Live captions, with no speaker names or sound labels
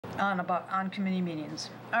on committee meetings.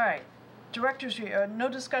 All right, directors, no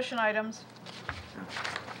discussion items.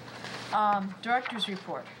 Director's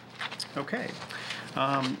report. Okay.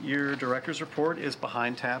 Your director's report is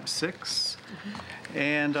behind tab 6.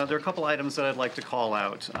 And there are a couple items that I'd like to call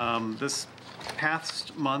out. This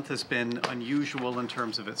past month has been unusual in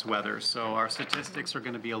terms of its weather, so our statistics are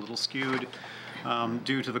going to be a little skewed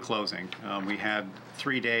due to the closing. We had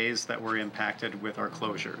 3 days that were impacted with our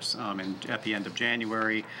closures at the end of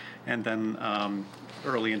January, and then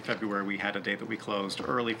early in February we had a day that we closed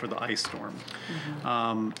early for the ice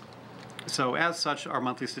storm. So as such, our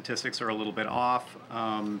monthly statistics are a little bit off.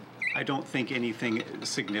 I don't think anything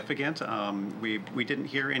significant. We didn't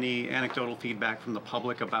hear any anecdotal feedback from the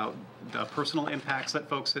public about the personal impacts that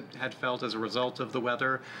folks had felt as a result of the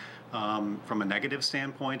weather. From a negative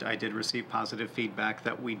standpoint, I did receive positive feedback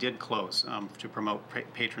that we did close to promote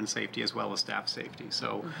patron safety as well as staff safety.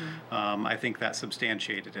 So I think that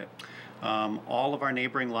substantiated it. All of our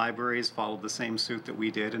neighboring libraries followed the same suit that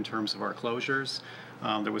we did in terms of our closures.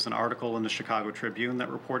 There was an article in the Chicago Tribune that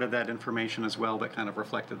reported that information as well, that kind of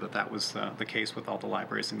reflected that that was the case with all the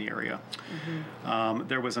libraries in the area.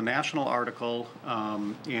 There was a national article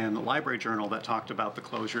in the Library Journal that talked about the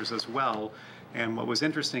closures as well. And what was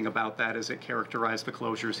interesting about that is it characterized the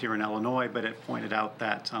closures here in Illinois, but it pointed out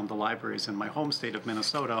that the libraries in my home state of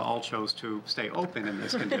Minnesota all chose to stay open in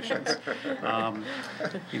these conditions.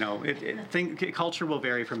 You know, culture will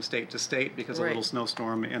vary from state to state, because a little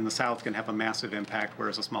snowstorm in the south can have a massive impact,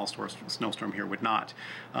 whereas a small snowstorm here would not.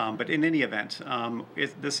 But in any event,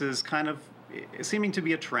 this is kind of seeming to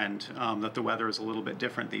be a trend, that the weather is a little bit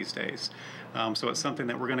different these days. So it's something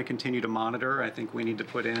that we're going to continue to monitor. I think we need to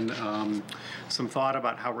put in some thought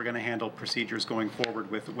about how we're going to handle procedures going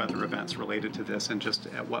forward with weather events related to this, and just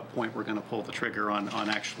at what point we're going to pull the trigger on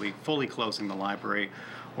actually fully closing the library,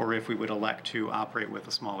 or if we would elect to operate with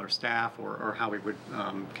a smaller staff, or how we would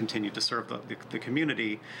continue to serve the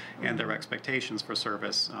community and their expectations for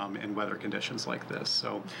service in weather conditions like this.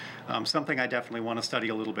 So something I definitely want to study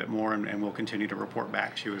a little bit more, and we'll continue to report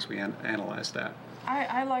back to you as we analyze that.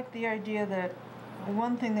 I like the idea that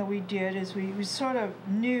one thing that we did is we sort of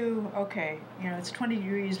knew, okay, you know, it's 20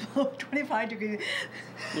 degrees below 25 degrees.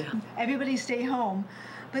 Yeah. Everybody stay home.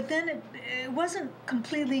 But then it wasn't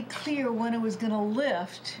completely clear when it was going to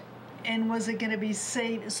lift, and was it going to be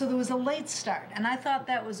safe. So there was a late start, and I thought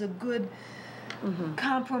that was a good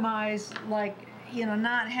compromise, like, you know,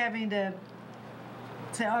 not having to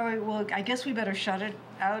say, all right, well, I guess we better shut it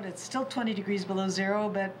out. It's still 20 degrees below zero,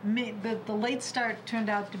 but the late start turned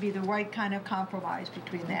out to be the right kind of compromise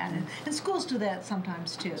between that. And schools do that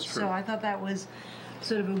sometimes too. So I thought that was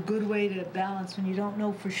sort of a good way to balance when you don't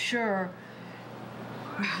know for sure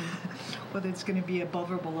whether it's going to be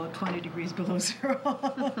above or below 20 degrees below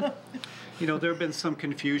zero. You know, there have been some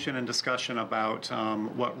confusion and discussion about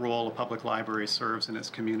what role a public library serves in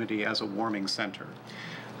its community as a warming center.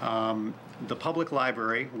 The public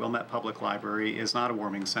library, Wilmette Public Library, is not a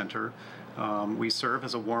warming center. We serve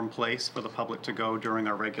as a warm place for the public to go during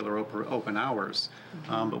our regular open hours,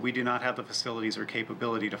 but we do not have the facilities or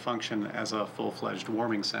capability to function as a full-fledged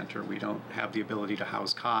warming center. We don't have the ability to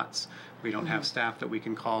house cots. We don't have staff that we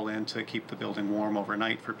can call in to keep the building warm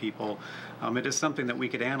overnight for people. It is something that we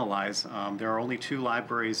could analyze. There are only 2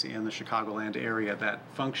 libraries in the Chicagoland area that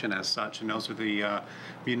function as such, and those are the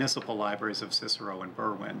municipal libraries of Cicero and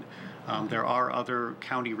Berwyn. There are other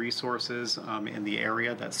county resources in the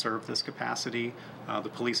area that serve this capacity. The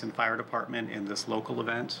police and fire department in this local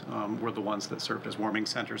event were the ones that served as warming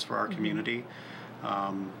centers for our community.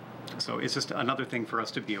 So it's just another thing for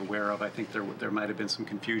us to be aware of. I think there might have been some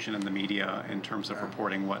confusion in the media in terms of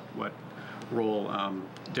reporting what role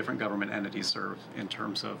different government entities serve in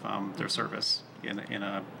terms of their service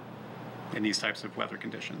in these types of weather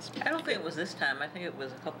conditions. I don't think it was this time. I think it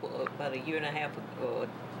was about a year and a half ago.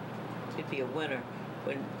 It'd be a winter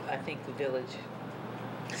when I think the village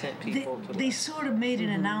sent people to. They sort of made an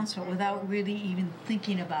announcement without really even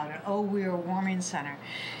thinking about it. Oh, we're a warming center.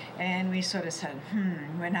 And we sort of said,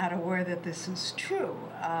 we're not aware that this is true.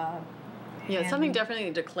 Yeah, something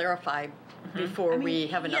definitely to clarify before we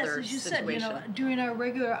have another yes, as you situation. Said, you know, during our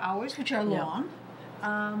regular hours, which are long,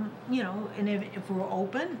 you know, and if we're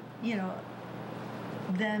open, you know,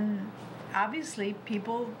 then obviously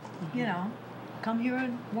people, you know, come here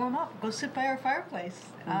and warm up, go sit by our fireplace.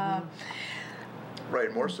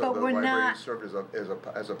 Right, more so the library served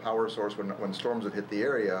as a power source when storms have hit the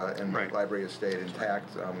area, and the library has stayed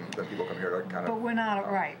intact. Then people come here to kind of. But we're not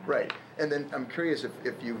right. Right, and then I'm curious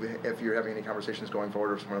if you're having any conversations going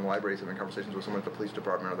forward, or someone in the library is having conversations with someone at the police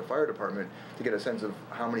department or the fire department to get a sense of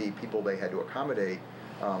how many people they had to accommodate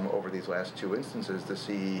over these last 2 instances to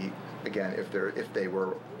see, again, if they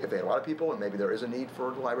had a lot of people and maybe there is a need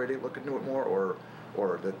for the library to look into it more, or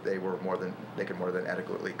that they could more than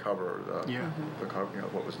adequately cover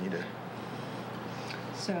what was needed.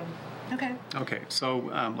 So, okay. Okay, so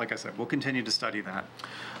like I said, we'll continue to study that.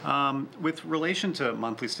 With relation to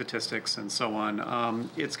monthly statistics and so on,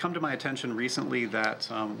 it's come to my attention recently that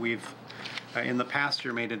we've, in the past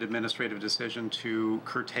year, made an administrative decision to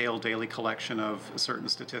curtail daily collection of certain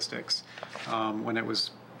statistics. When it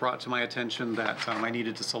was brought to my attention that I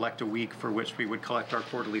needed to select a week for which we would collect our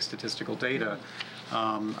quarterly statistical data,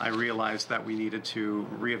 I realized that we needed to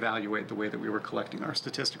reevaluate the way that we were collecting our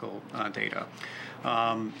statistical data.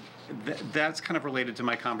 That's kind of related to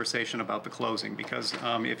my conversation about the closing, because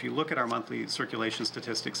if you look at our monthly circulation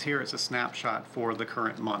statistics here, it's a snapshot for the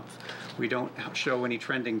current month. We don't show any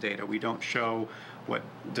trending data. We don't show what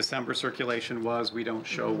December circulation was. We don't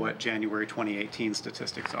show what January 2018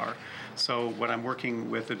 statistics are. So what I'm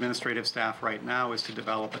working with administrative staff right now is to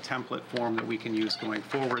develop a template form that we can use going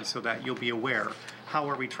forward so that you'll be aware. How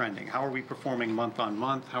are we trending? How are we performing month on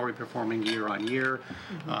month? How are we performing year on year?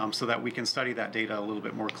 So that we can study that data a little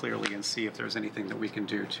bit more clearly and see if there's anything that we can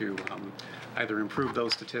do to either improve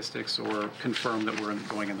those statistics or confirm that we're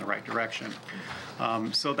going in the right direction.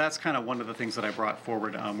 So that's kind of one of the things that I brought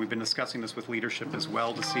forward. We've been discussing this with leadership as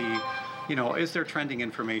well to see, is there trending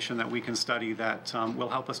information that we can study that will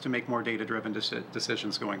help us to make more data-driven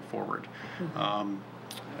decisions going forward.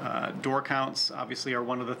 Door counts obviously are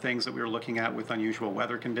one of the things that we were looking at with unusual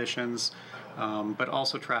weather conditions, but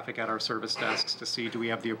also traffic at our service desks to see, do we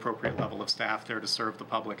have the appropriate level of staff there to serve the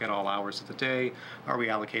public at all hours of the day? Are we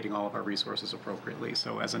allocating all of our resources appropriately?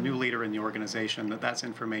 So as a new leader in the organization, that's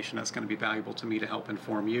information that's going to be valuable to me to help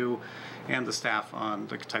inform you and the staff on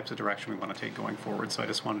the types of direction we want to take going forward. So I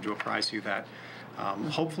just wanted to apprise you that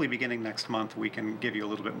hopefully beginning next month we can give you a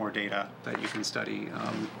little bit more data that you can study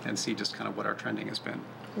and see just kind of what our trending has been.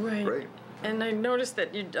 Right. Great. And I noticed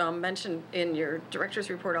that you mentioned in your director's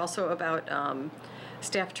report also about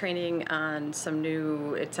staff training on some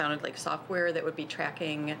new, it sounded like software that would be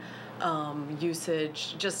tracking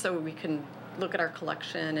usage, just so we can look at our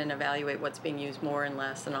collection and evaluate what's being used more and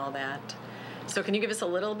less and all that. So can you give us a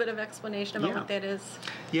little bit of explanation about what that is?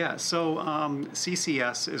 Yeah, so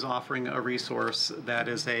CCS is offering a resource that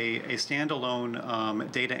is a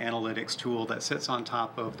standalone data analytics tool that sits on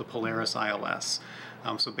top of the Polaris ILS.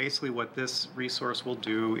 So basically what this resource will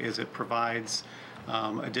do is it provides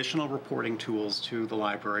additional reporting tools to the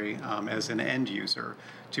library as an end user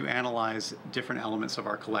to analyze different elements of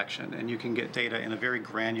our collection. And you can get data in a very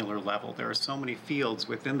granular level. There are so many fields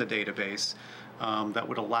within the database that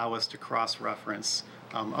would allow us to cross-reference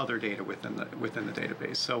other data within the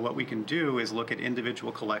database. So what we can do is look at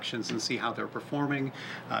individual collections and see how they're performing,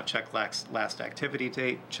 check last activity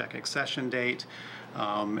date, check accession date,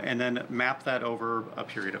 and then map that over a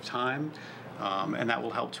period of time. And that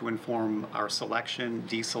will help to inform our selection,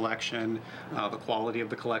 deselection, the quality of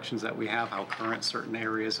the collections that we have, how current certain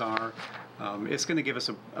areas are. It's going to give us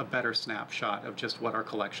a better snapshot of just what our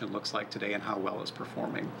collection looks like today and how well it's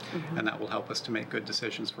performing. And that will help us to make good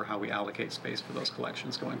decisions for how we allocate space for those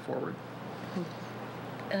collections going forward.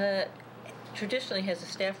 Traditionally, has the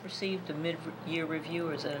staff received a mid-year review,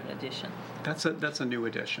 or is that an addition? That's a new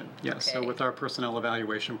addition, yes. Okay. So with our personnel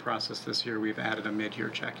evaluation process this year, we've added a mid-year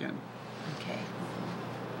check-in. Okay.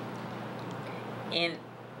 And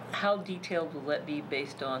how detailed will that be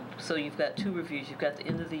based on, so you've got two reviews, you've got the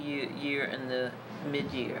end of the year and the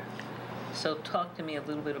mid-year. So talk to me a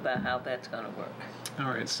little bit about how that's going to work. All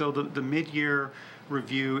right, so the mid-year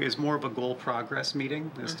review is more of a goal progress meeting,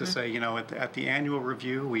 is to say, at the annual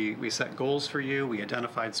review, we set goals for you, we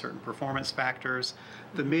identified certain performance factors.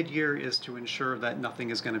 The mid-year is to ensure that nothing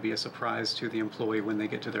is going to be a surprise to the employee when they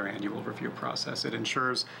get to their annual review process. It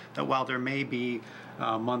ensures that while there may be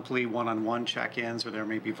monthly one-on-one check-ins or there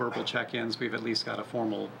may be verbal check-ins, we've at least got a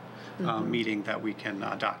formal meeting that we can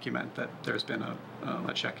document that there's been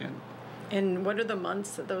a check-in. And what are the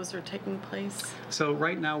months that those are taking place? So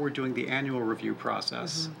right now we're doing the annual review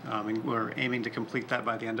process, and we're aiming to complete that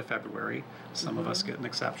by the end of February. Some of us get an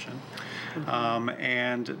exception.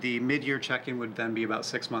 And the mid-year check-in would then be about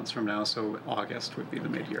 6 months from now, so August would be the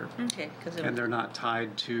mid-year. Okay. And they're not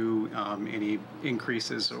tied to any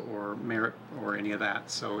increases or merit or any of that,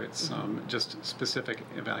 so it's just specific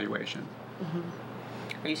evaluation.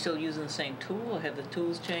 Are you still using the same tool, or have the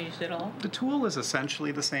tools changed at all? The tool is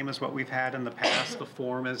essentially the same as what we've had in the past. The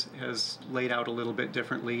form has laid out a little bit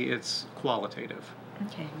differently. It's qualitative.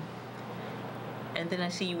 Okay. And then I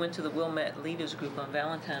see you went to the Wilmette Leaders Group on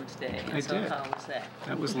Valentine's Day. I did. How was that?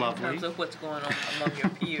 That was lovely. In terms of what's going on among your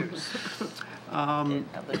peers.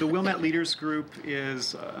 The Wilmette Leaders Group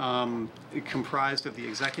is comprised of the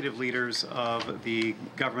executive leaders of the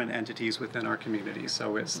government entities within our community.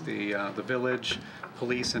 So it's the village,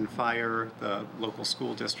 police and fire, the local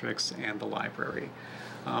school districts, and the library.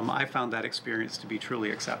 I found that experience to be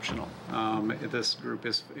truly exceptional. This group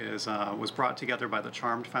was brought together by the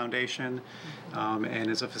Charmed Foundation and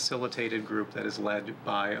is a facilitated group that is led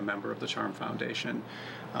by a member of the Charmed Foundation.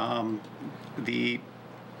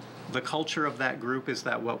 The culture of that group is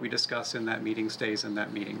that what we discuss in that meeting stays in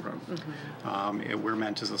that meeting room. We're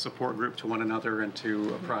meant as a support group to one another and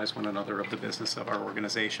to apprise one another of the business of our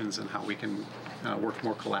organizations and how we can work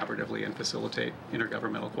more collaboratively and facilitate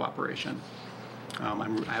intergovernmental cooperation.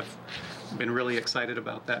 I've been really excited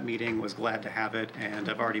about that meeting, was glad to have it, and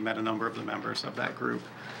I've already met a number of the members of that group.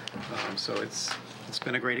 So it's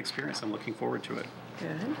been a great experience. I'm looking forward to it.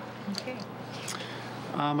 Good. Okay.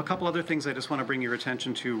 A couple other things I just want to bring your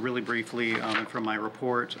attention to really briefly from my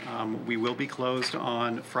report. We will be closed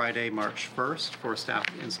on Friday, March 1st for Staff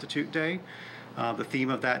Institute Day. The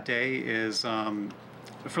theme of that day is,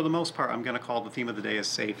 for the most part, I'm going to call the theme of the day is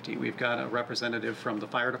safety. We've got a representative from the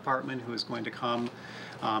fire department who is going to come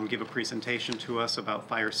give a presentation to us about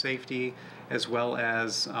fire safety, as well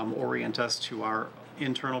as orient us to our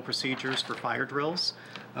internal procedures for fire drills.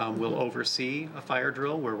 We'll oversee a fire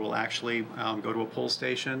drill where we'll actually go to a pull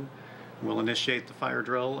station. We'll initiate the fire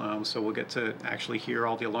drill, so we'll get to actually hear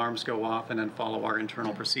all the alarms go off and then follow our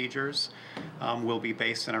internal procedures. We'll be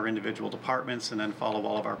based in our individual departments and then follow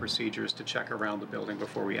all of our procedures to check around the building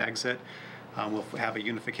before we exit. We'll have a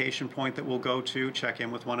unification point that we'll go to, check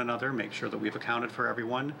in with one another, make sure that we've accounted for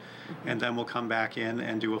everyone, and then we'll come back in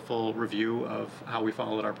and do a full review of how we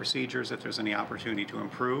followed our procedures, if there's any opportunity to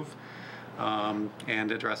improve,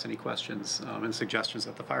 and address any questions and suggestions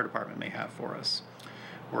that the fire department may have for us.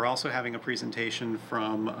 We're also having a presentation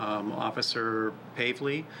from Officer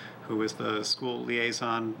Pavley, who is the school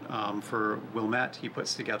liaison for Wilmette. He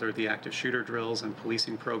puts together the active shooter drills and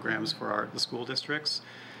policing programs for the school districts.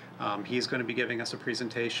 He's going to be giving us a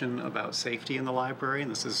presentation about safety in the library, and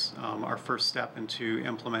this is our first step into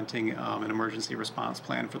implementing an emergency response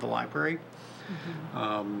plan for the library.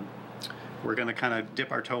 We're going to kind of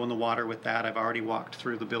dip our toe in the water with that. I've already walked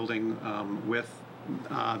through the building with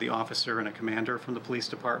the officer and a commander from the police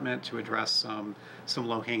department to address some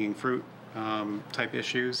low-hanging fruit type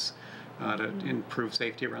issues to improve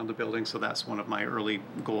safety around the building. So that's one of my early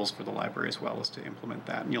goals for the library as well, is to implement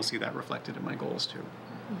that, and you'll see that reflected in my goals too.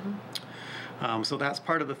 So that's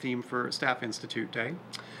part of the theme for Staff Institute Day.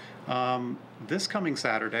 This coming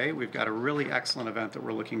Saturday, we've got a really excellent event that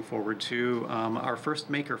we're looking forward to. Our first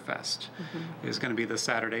Maker Fest is going to be this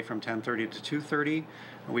Saturday from 10:30 to 2:30.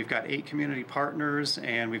 We've got 8 community partners,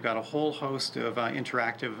 and we've got a whole host of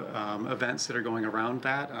interactive events that are going around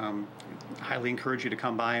that. Highly encourage you to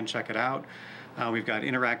come by and check it out. We've got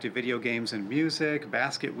interactive video games and music,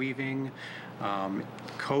 basket weaving,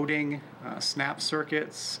 coding, snap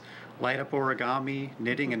circuits, light up origami,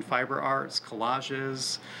 knitting and fiber arts,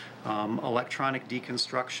 collages, electronic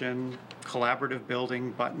deconstruction, collaborative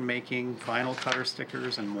building, button making, vinyl cutter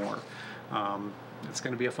stickers, and more. It's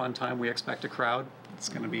going to be a fun time. We expect a crowd. It's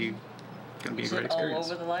going to be a great experience.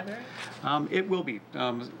 All over the library? It will be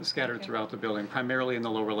scattered throughout the building, primarily in the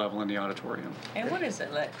lower level in the auditorium. And what is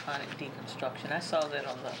electronic deconstruction? I saw that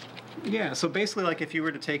on the... Yeah, so basically like if you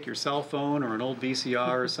were to take your cell phone or an old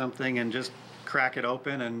VCR or something and just crack it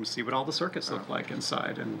open and see what all the circuits look like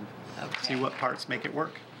inside and see what parts make it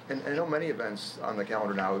work. And I know many events on the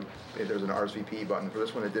calendar now, there's an RSVP button. For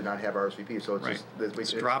this one, it did not have RSVP, so it's just...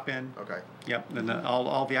 It's drop in. Okay. Yep, and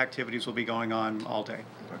all the activities will be going on all day.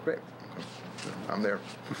 Great. I'm there.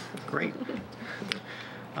 Great.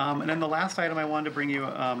 And then the last item I wanted to bring you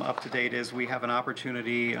up to date is we have an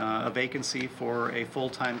opportunity, a vacancy for a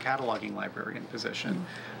full-time cataloging librarian position.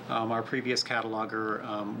 Our previous cataloger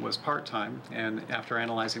was part-time, and after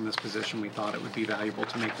analyzing this position, we thought it would be valuable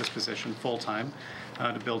to make this position full-time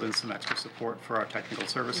to build in some extra support for our technical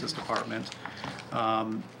services department.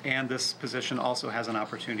 And this position also has an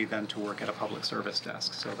opportunity then to work at a public service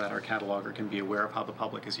desk so that our cataloger can be aware of how the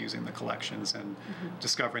public is using the collections and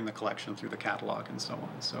discovering the collection through the catalog and so on.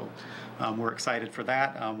 So we're excited for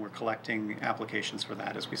that. We're collecting applications for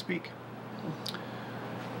that as we speak.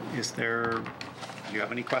 Do you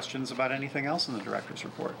have any questions about anything else in the director's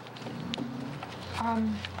report?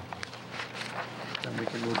 Then we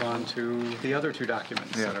can move on to the other 2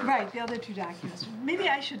 documents. Yeah. Right, the other 2 documents. Maybe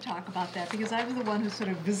I should talk about that because I was the one who sort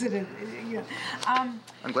of visited. You know.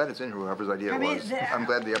 I'm glad it's in whoever's idea it was. I'm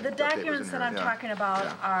glad the documents update was in that I'm talking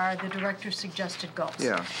about are the director's suggested goals.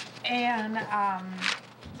 Yeah. And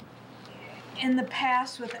in the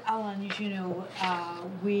past with Ellen, as you know,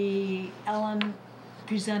 Ellen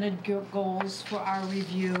presented goals for our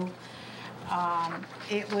review.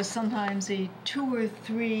 It was sometimes a 2 or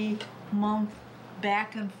 3 month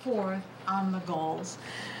back and forth on the goals.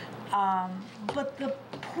 But the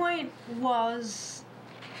point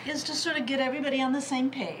is to sort of get everybody on the same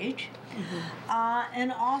page,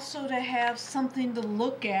 and also to have something to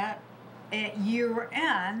look at year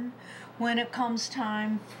end when it comes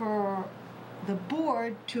time for the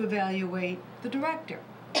board to evaluate the director.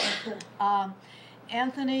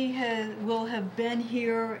 Anthony will have been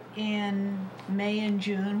here in May and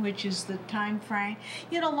June, which is the time frame,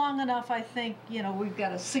 long enough, I think, we've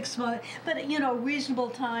got a 6 month, but, reasonable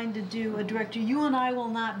time to do a director. You and I will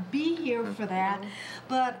not be here for that,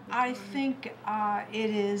 but I think it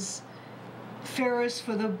is fairest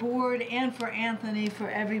for the board and for Anthony, for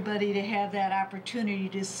everybody to have that opportunity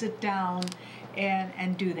to sit down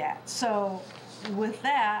and do that. So with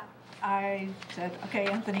that, I said, okay,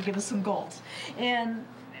 Anthony, give us some goals. And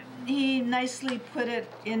he nicely put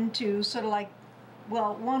it into sort of like,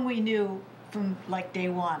 well, one we knew from like day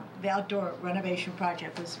one, the outdoor renovation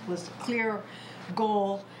project was a clear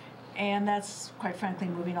goal, and that's quite frankly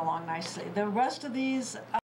moving along nicely. The rest of these